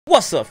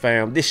What's up,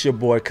 fam? This your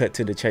boy Cut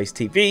to the Chase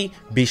TV.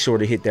 Be sure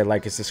to hit that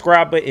like and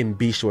subscribe button and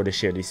be sure to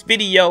share this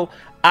video.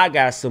 I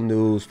got some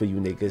news for you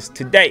niggas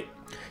today.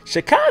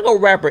 Chicago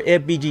rapper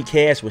FBG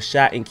Cash was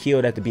shot and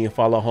killed after being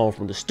followed home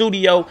from the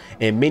studio,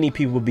 and many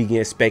people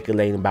began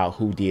speculating about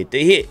who did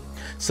the hit.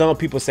 Some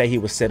people say he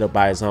was set up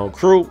by his own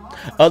crew,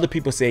 other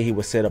people say he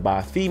was set up by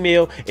a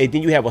female, and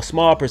then you have a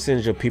small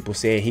percentage of people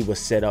saying he was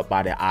set up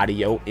by the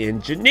audio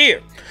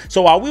engineer.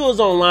 So while we was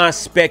online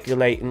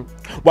speculating,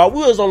 while we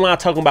was online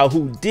talking about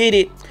who did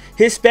it,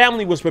 his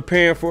family was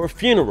preparing for a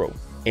funeral,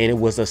 and it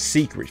was a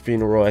secret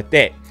funeral at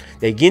that.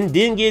 They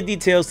didn't give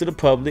details to the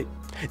public.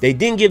 They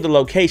didn't give the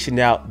location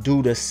out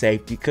due to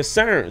safety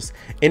concerns.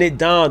 And it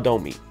dawned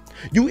on me,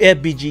 you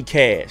FBG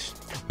Cash,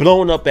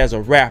 blown up as a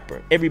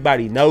rapper,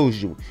 everybody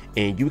knows you,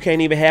 and you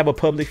can't even have a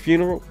public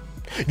funeral?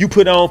 You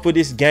put on for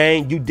this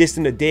gang, you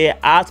dissing the dead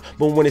Opps,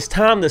 but when it's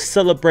time to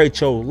celebrate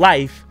your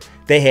life,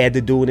 they had to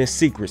do it in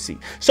secrecy.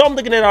 So I'm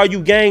looking at all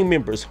you gang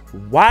members,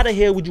 why the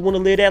hell would you want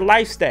to live that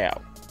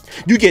lifestyle?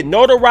 You get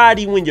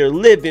notoriety when you're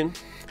living,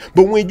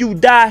 but when you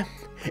die,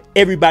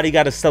 everybody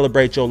got to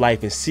celebrate your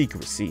life in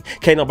secrecy.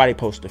 Can't nobody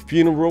post a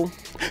funeral.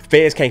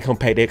 Feds can't come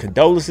pay their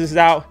condolences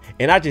out.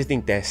 And I just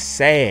think that's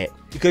sad.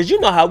 Because you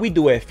know how we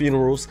do at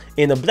funerals.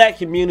 In the black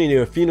community,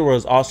 a funeral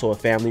is also a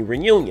family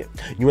reunion.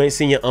 You ain't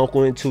seen your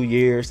uncle in 2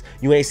 years.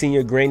 You ain't seen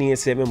your granny in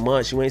 7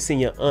 months. You ain't seen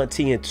your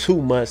auntie in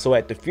 2 months. So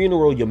at the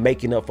funeral, you're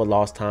making up for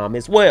lost time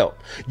as well.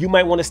 You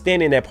might want to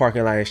stand in that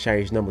parking lot and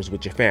exchange numbers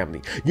with your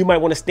family. You might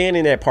want to stand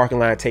in that parking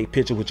lot and take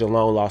pictures with your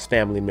long lost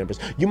family members.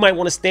 You might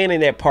want to stand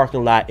in that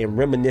parking lot and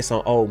reminisce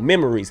on old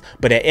memories.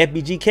 But at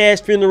FBG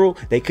Cash funeral,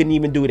 they couldn't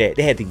even do that.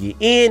 They had to get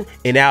in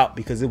and out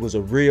because it was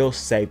a real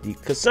safety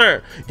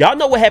concern. Y'all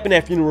know what happened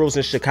at funerals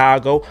in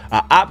Chicago.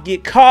 A op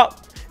get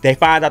caught, they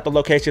find out the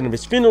location of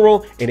his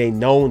funeral, and they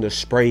known to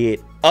spray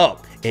it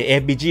up.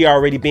 And FBG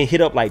already been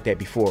hit up like that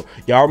before.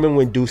 Y'all remember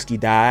when Dusky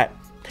died?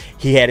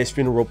 He had his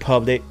funeral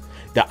public.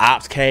 The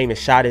ops came and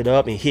shot it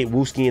up and hit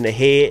Wooski in the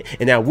head,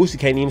 and now Wooski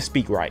can't even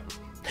speak right.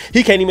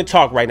 He can't even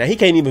talk right now. He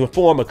can't even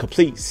form a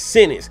complete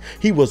sentence.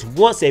 He was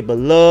once a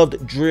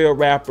beloved drill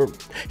rapper.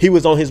 He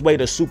was on his way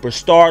to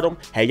superstardom.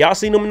 Have y'all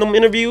seen him in them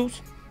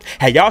interviews?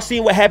 Have y'all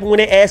seen what happened when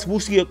they asked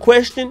Wooski a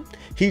question?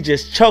 He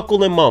just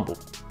chuckled and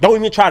mumbled. Don't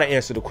even try to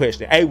answer the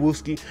question. Hey,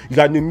 Wooski, you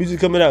got new music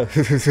coming out?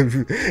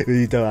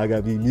 You thought I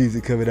got new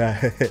music coming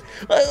out?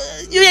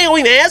 You ain't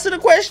even answer the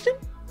question.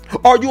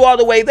 Are you all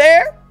the way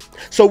there?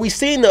 So we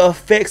seen the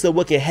effects of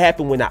what can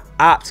happen when the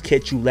ops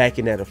catch you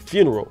lacking at a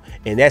funeral,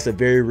 and that's a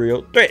very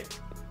real threat.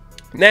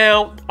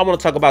 Now, I want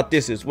to talk about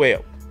this as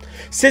well.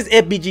 Since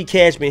FBG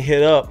Cash been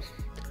hit up,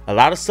 a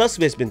lot of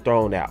suspects been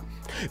thrown out.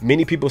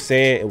 Many people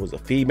saying it was a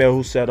female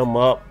who set him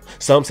up.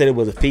 Some said it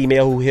was a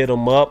female who hit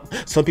him up.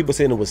 Some people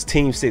saying it was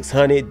Team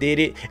 600 did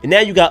it. And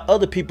now you got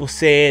other people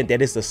saying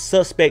that it's a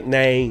suspect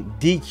named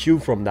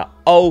DQ from the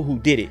O who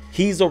did it.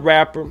 He's a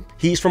rapper.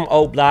 He's from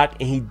O Block,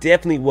 and he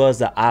definitely was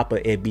the op of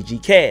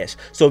FBG Cash.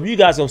 So if you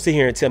guys don't sit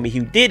here and tell me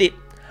who did it,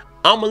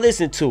 I'ma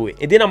listen to it,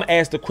 and then I'm gonna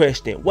ask the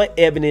question, what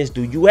evidence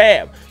do you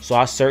have? So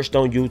I searched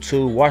on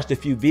YouTube, watched a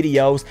few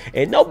videos,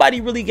 and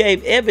nobody really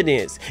gave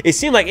evidence. It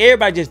seemed like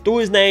everybody just threw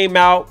his name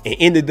out and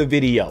ended the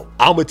video.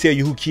 I'm gonna tell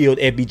you who killed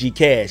FBG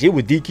Cash. It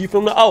was DQ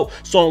from the O.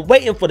 So I'm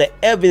waiting for the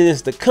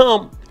evidence to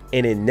come,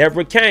 and it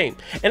never came.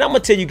 And I'm gonna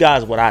tell you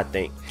guys what I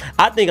think.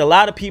 I think a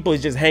lot of people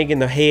is just hanging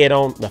their head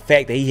on the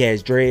fact that he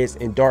has dreads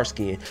and dark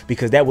skin,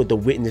 because that's what the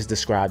witness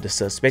described the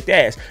suspect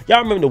as.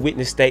 Y'all remember the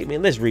witness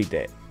statement? Let's read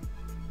that.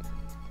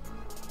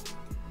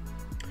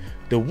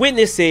 The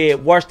witness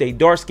said, watched a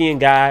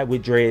dark-skinned guy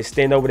with dreads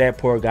stand over that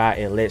poor guy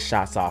and let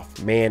shots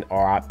off. Man,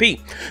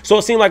 RIP. So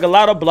it seemed like a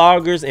lot of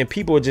bloggers and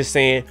people were just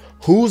saying,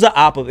 who's the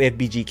op of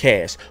FBG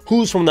Cash?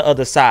 Who's from the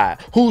other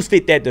side? Who's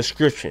fit that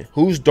description?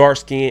 Who's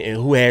dark-skinned and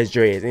who has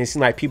dreads? And it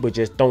seemed like people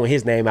just throwing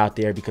his name out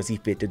there because he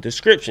fit the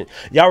description.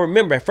 Y'all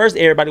remember, at first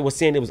everybody was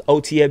saying it was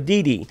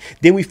OTFDD.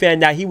 Then we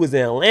found out he was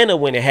in Atlanta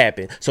when it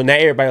happened. So now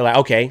everybody like,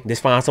 okay, let's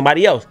find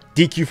somebody else.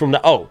 DQ from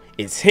the O.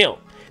 It's him.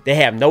 They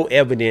have no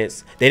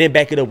evidence. They didn't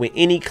back it up with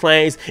any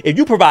claims. If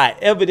you provide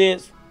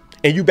evidence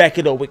and you back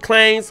it up with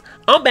claims,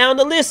 I'm bound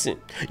to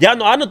listen. Y'all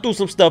know I done threw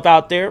some stuff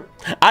out there.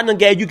 I done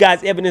gave you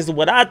guys evidence of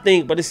what I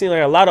think, but it seems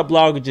like a lot of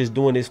bloggers just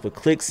doing this for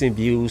clicks and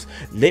views.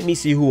 Let me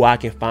see who I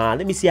can find.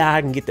 Let me see how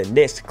I can get the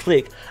next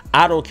click.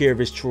 I don't care if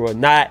it's true or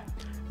not.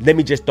 Let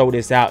me just throw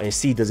this out and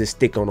see, does it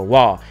stick on the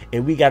wall?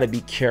 And we got to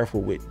be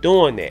careful with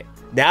doing that.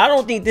 Now, I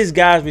don't think this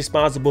guy's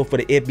responsible for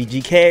the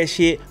FBG Cash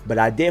hit, but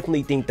I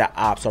definitely think the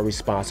ops are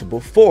responsible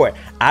for it.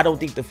 I don't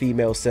think the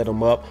female set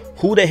him up.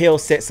 Who the hell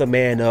sets a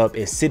man up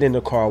and sit in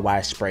the car while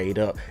it's sprayed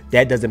up?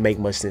 That doesn't make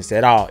much sense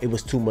at all. It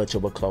was too much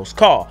of a close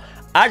call.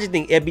 I just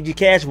think FBG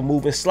Cash was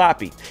moving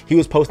sloppy. He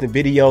was posting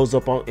videos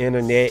up on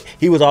internet.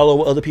 He was all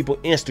over other people's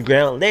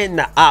Instagram, letting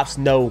the ops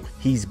know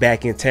he's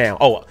back in town.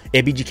 Oh,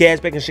 FBG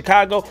Cash back in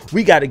Chicago?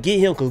 We got to get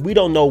him because we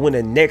don't know when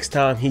the next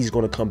time he's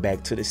going to come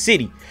back to the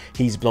city.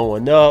 He's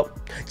blowing up,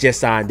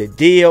 just signed the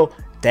deal.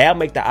 That'll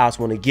make the ops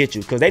want to get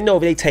you because they know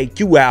if they take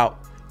you out,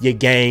 your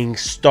gang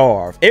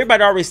starve.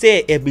 Everybody already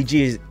said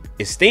FBG is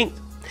extinct.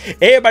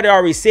 Everybody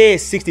already said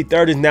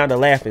 63rd is now the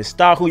laughing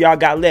stock. Who y'all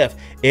got left?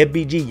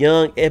 FBG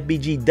Young,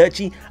 FBG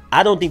Dutchy.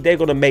 I don't think they're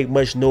going to make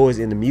much noise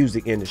in the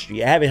music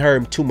industry. I haven't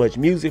heard too much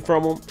music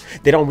from them.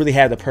 They don't really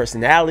have the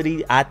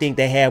personality. I think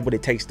they have what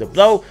it takes to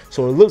blow.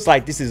 So it looks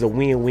like this is a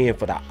win-win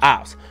for the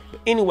Opps.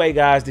 But anyway,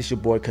 guys, this your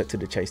boy Cut to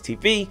the Chase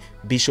TV.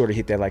 Be sure to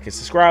hit that like and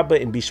subscribe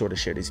button. Be sure to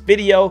share this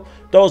video.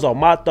 Those are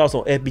my thoughts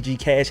on FBG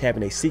Cash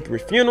having a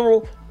secret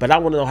funeral. But I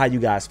want to know how you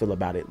guys feel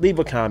about it. Leave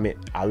a comment.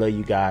 I love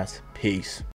you guys. Peace.